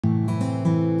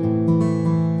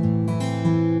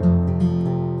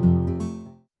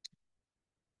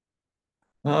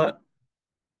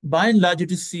by and large,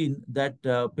 it is seen that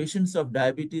patients of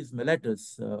diabetes mellitus,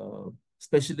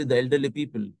 especially the elderly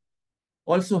people,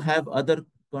 also have other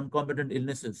concomitant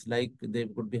illnesses, like they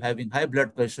could be having high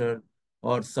blood pressure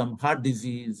or some heart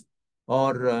disease,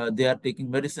 or they are taking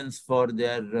medicines for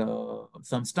their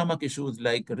some stomach issues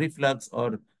like reflux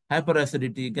or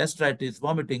hyperacidity, gastritis,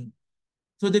 vomiting.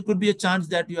 So there could be a chance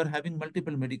that you are having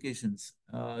multiple medications.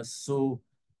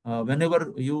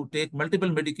 Whenever you take multiple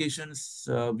medications,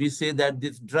 we say that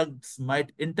these drugs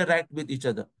might interact with each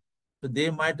other. So they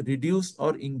might reduce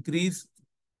or increase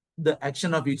the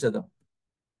action of each other.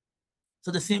 So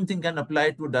the same thing can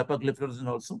apply to dapagliflozin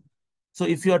also. So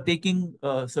if you are taking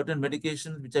certain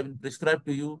medications which have been prescribed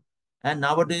to you, and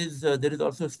nowadays there is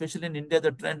also, especially in India,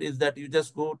 the trend is that you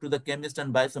just go to the chemist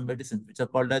and buy some medicines, which are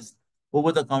called as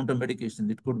over-the-counter medication.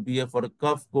 It could be for a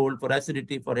cough, cold, for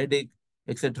acidity, for headache,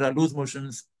 etc., loose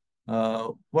motions,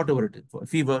 whatever it is, for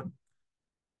fever,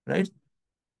 right?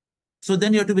 So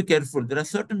then you have to be careful. There are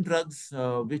certain drugs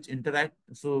which interact.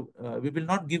 So we will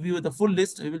not give you the full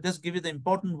list. We will just give you the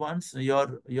important ones.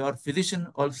 Your physician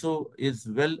also is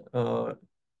well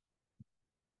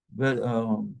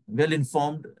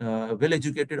informed, well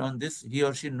educated on this. He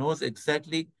or she knows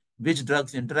exactly which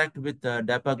drugs interact with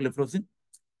dapagliflozin.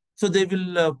 So they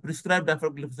will prescribe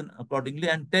dapagliflozin accordingly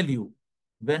and tell you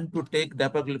when to take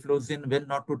dapagliflozin, when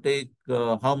not to take,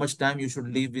 how much time you should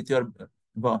leave with your,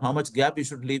 how much gap you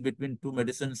should leave between two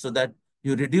medicines so that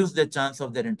you reduce the chance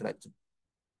of their interaction.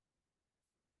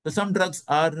 So some drugs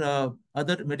are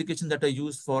other medications that are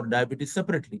used for diabetes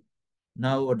separately.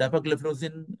 Now,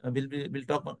 dapagliflozin we'll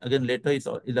talk again later. Is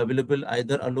available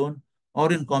either alone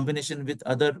or in combination with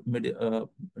other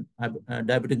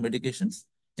diabetic medications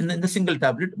in the single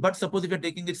tablet. But suppose if you're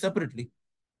taking it separately,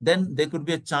 then there could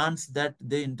be a chance that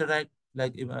they interact.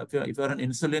 Like if you're on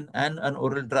insulin and an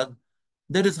oral drug,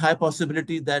 there is high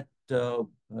possibility that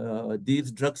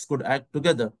these drugs could act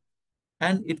together,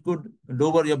 and it could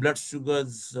lower your blood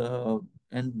sugars,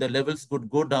 and the levels could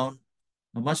go down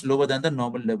much lower than the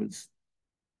normal levels.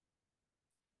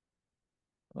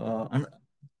 And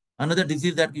another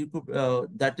disease that you could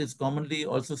that is commonly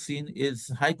also seen is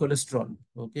high cholesterol.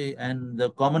 Okay, and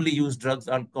the commonly used drugs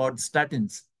are called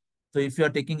statins. So if you are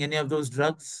taking any of those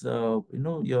drugs, your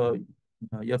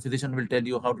physician will tell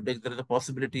you how to take. There is a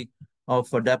possibility of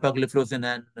dapagliflozin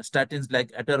and statins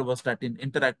like atorvastatin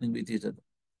interacting with each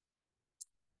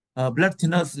other. Blood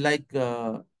thinners like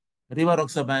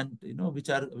rivaroxaban,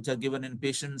 which are given in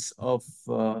patients of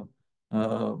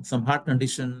some heart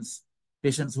conditions,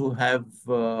 patients who have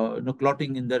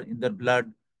clotting in their blood,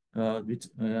 which,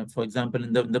 for example,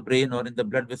 in the brain or in the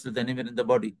blood vessels anywhere in the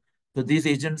body. So these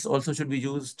agents also should be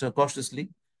used cautiously.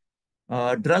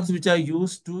 Drugs which are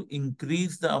used to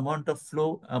increase the amount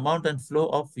and flow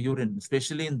of urine,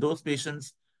 especially in those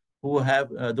patients who have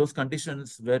those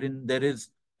conditions wherein there is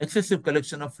excessive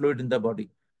collection of fluid in the body.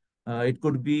 It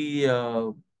could be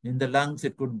in the lungs,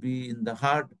 it could be in the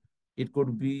heart, it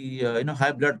could be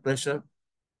high blood pressure.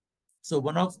 So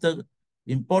one of the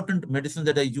important medicines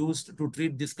that are used to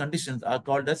treat these conditions are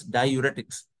called as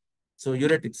diuretics. So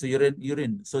uretics, so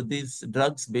urine. So these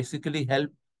drugs basically help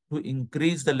to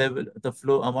increase the level, the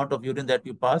flow, amount of urine that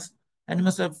you pass. And you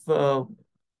must have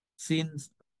seen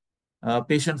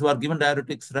patients who are given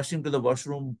diuretics rushing to the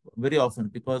washroom very often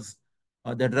because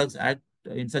the drugs act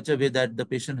in such a way that the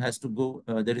patient has to go,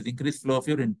 there is increased flow of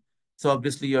urine. So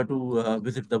obviously you have to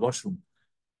visit the washroom.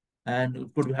 And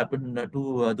it could happen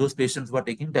to those patients who are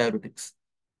taking diuretics.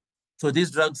 So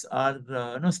these drugs are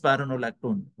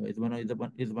spironolactone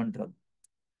is one drug.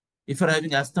 If you're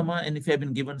having asthma and if you have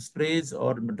been given sprays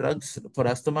or drugs for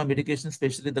asthma medication,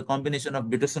 especially the combination of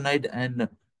budesonide and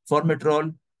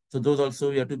formoterol, so those also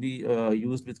you have to be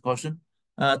used with caution.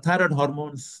 Thyroid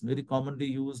hormones, very commonly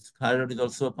used. Thyroid is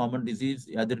also a common disease.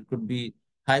 Either it could be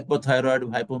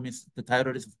hypothyroid, hypo means the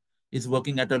thyroid is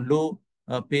working at a low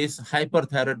pace.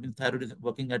 Hyperthyroid means thyroid is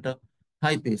working at a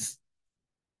high pace.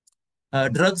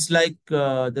 Drugs like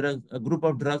there are a group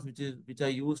of drugs which are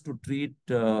used to treat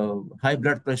high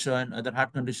blood pressure and other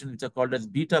heart conditions, which are called as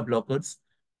beta blockers.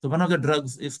 So one of the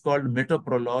drugs is called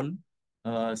metoprolol.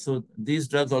 So these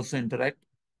drugs also interact.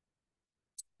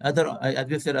 As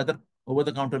we said, other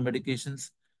over-the-counter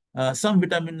medications. Some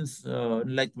vitamins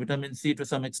like vitamin C to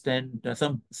some extent,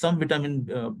 some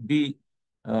vitamin B,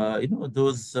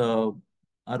 those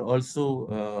are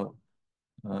also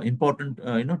important,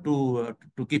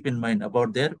 to keep in mind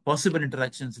about their possible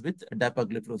interactions with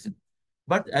dapagliflozin.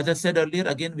 But as I said earlier,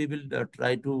 again, we will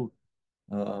try to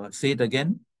say it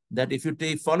again, that if you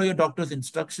follow your doctor's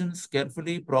instructions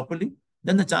carefully, properly,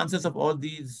 then the chances of all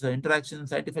these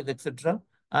interactions, side effects, etc.,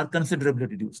 are considerably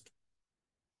reduced.